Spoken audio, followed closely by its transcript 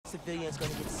Civilians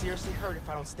gonna get seriously hurt if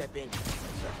I don't step in.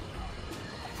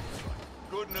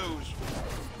 Good news.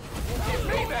 It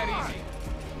ain't that easy.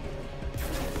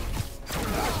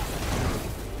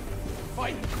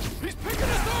 Fight! He's picking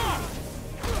us off!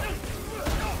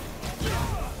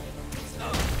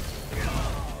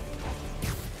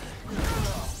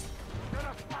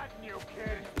 Gonna flatten you,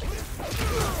 kid.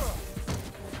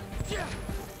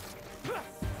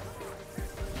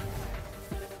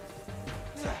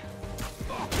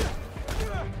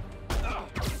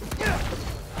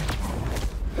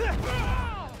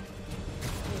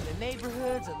 The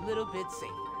neighborhood's a little bit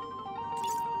safer.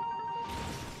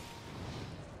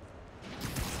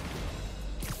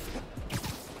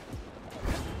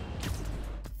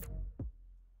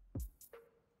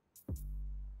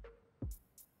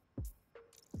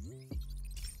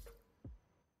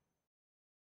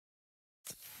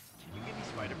 Can you give me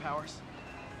spider powers?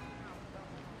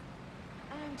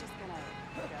 I'm just gonna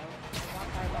go walk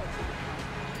my way.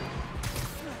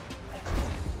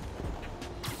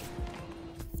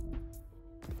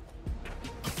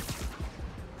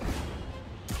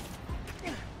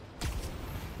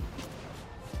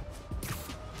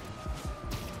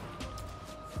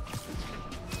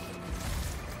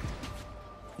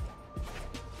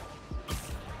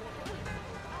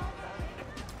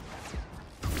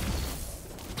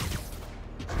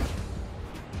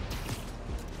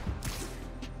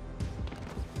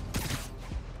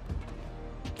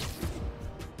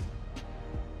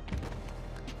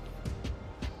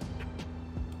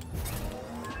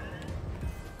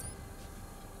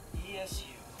 ESU,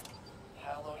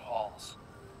 hallowed halls.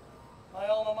 My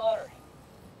alma mater.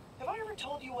 Have I ever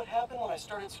told you what happened when I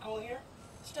started school here?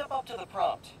 Step up to the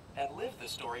prompt and live the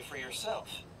story for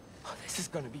yourself. Oh, this is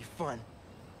gonna be fun.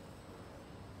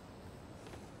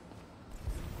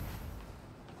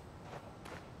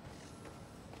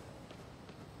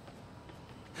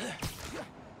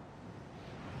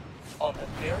 On the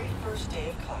very first day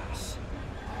of class.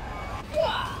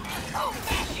 I'll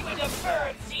mash you into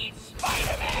birdseed,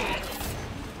 Spider-Man!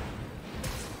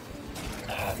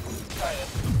 Try it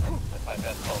with my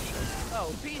best vulture.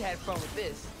 Oh, Pete had fun with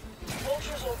this.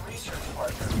 Vulture's old research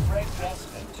partner, Greg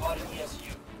Bestman, taught at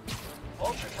ESU.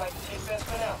 Vulture tried to take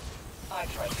Bestman out. I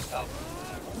tried to stop him.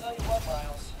 I'll tell you what,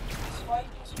 Miles, this fight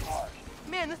was hard.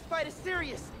 Man, this fight is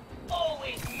serious.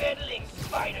 Always meddling,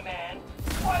 Spider-Man.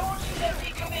 Why won't you let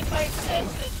me commit my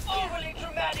senseless, overly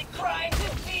dramatic crimes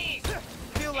in peace?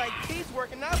 Feel like Pete's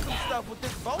working out some stuff with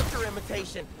this vulture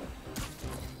imitation.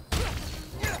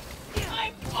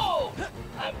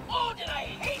 I'm old and I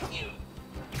hate you!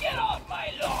 Get off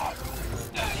my lawn!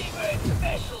 Early bird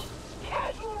specials!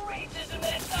 Casual racism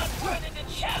that's not worth it to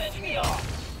challenge me on!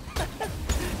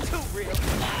 Too real.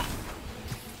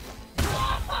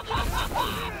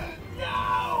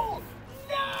 No!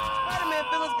 No! Spider-Man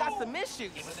villain's got some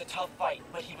issues. It was a tough fight,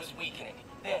 but he was weakening.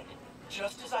 Then,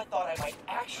 just as I thought I might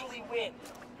actually win,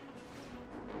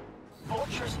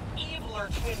 Vulture's eviler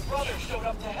twin brother showed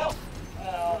up to help.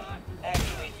 No,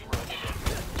 actually, he wrote it. He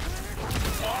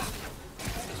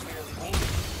was barely wounded.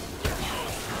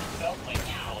 Felt like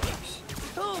shoulders.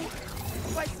 Ooh,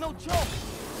 fight's no joke.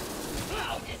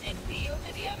 How does it feel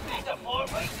to be a metaphor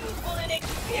for youthful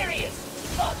inexperience?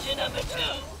 Vulture number 2.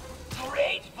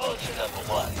 Great Vulture number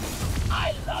 1.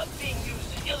 I love being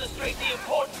used to illustrate the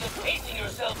importance of pacing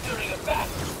yourself during a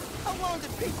battle. How long did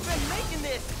Pete been making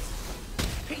this?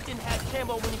 Pete didn't have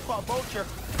camo when he fought Vulture.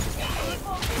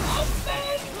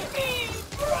 Avenge me,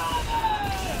 brother!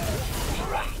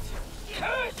 Right!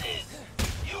 Curses!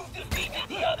 You've defeated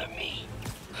the other me!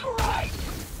 Christ!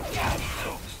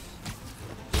 Gadzooks!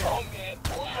 Oh man,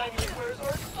 old-time squares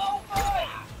are so fun!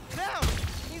 Damn,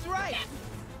 he's right.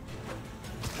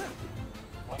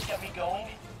 What kept me going?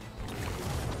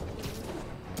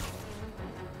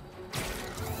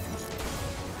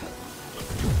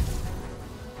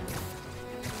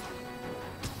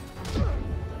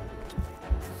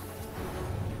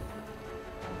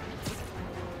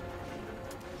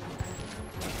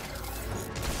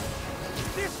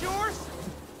 This yours?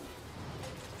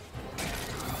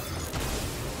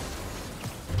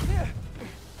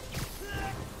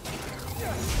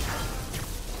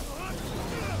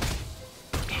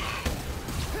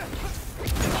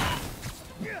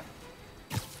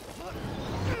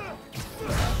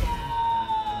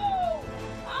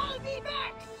 I'll be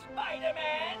back,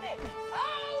 Spider-Man!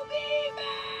 I'll be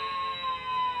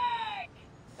back!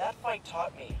 That fight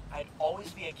taught me I'd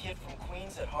always be a kid from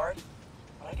Queens at heart,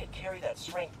 but I could carry that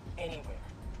strength anywhere.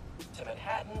 To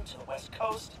Manhattan, to the West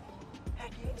Coast,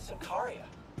 heck, even to Sicaria.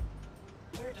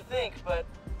 Weird to think, but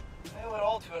I owe it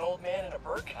all to an old man in a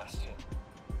bird costume.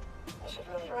 I should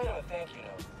really write him a thank you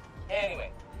note.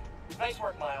 Nice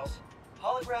work, Miles.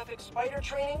 Holographic spider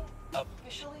training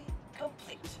officially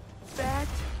complete. That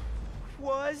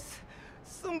was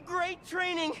some great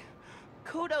training.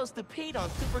 Kudos to Pete on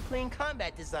super clean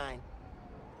combat design.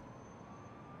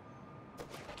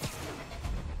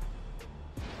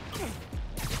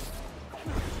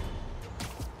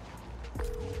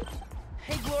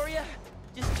 Hey, Gloria.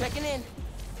 Just checking in.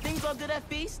 Things all good at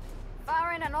Feast?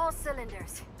 Firing on all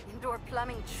cylinders. Indoor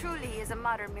plumbing truly is a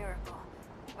modern miracle.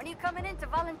 When you coming in to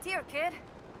volunteer, kid?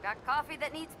 Got coffee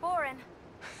that needs pouring.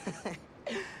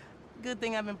 Good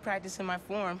thing I've been practicing my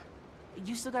form.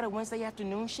 You still got a Wednesday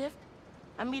afternoon shift?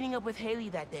 I'm meeting up with Haley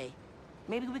that day.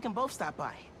 Maybe we can both stop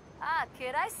by. Ah,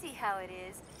 kid, I see how it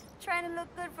is. Trying to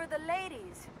look good for the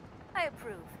ladies. I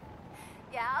approve.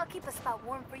 Yeah, I'll keep a spot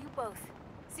warm for you both.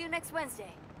 See you next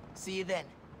Wednesday. See you then.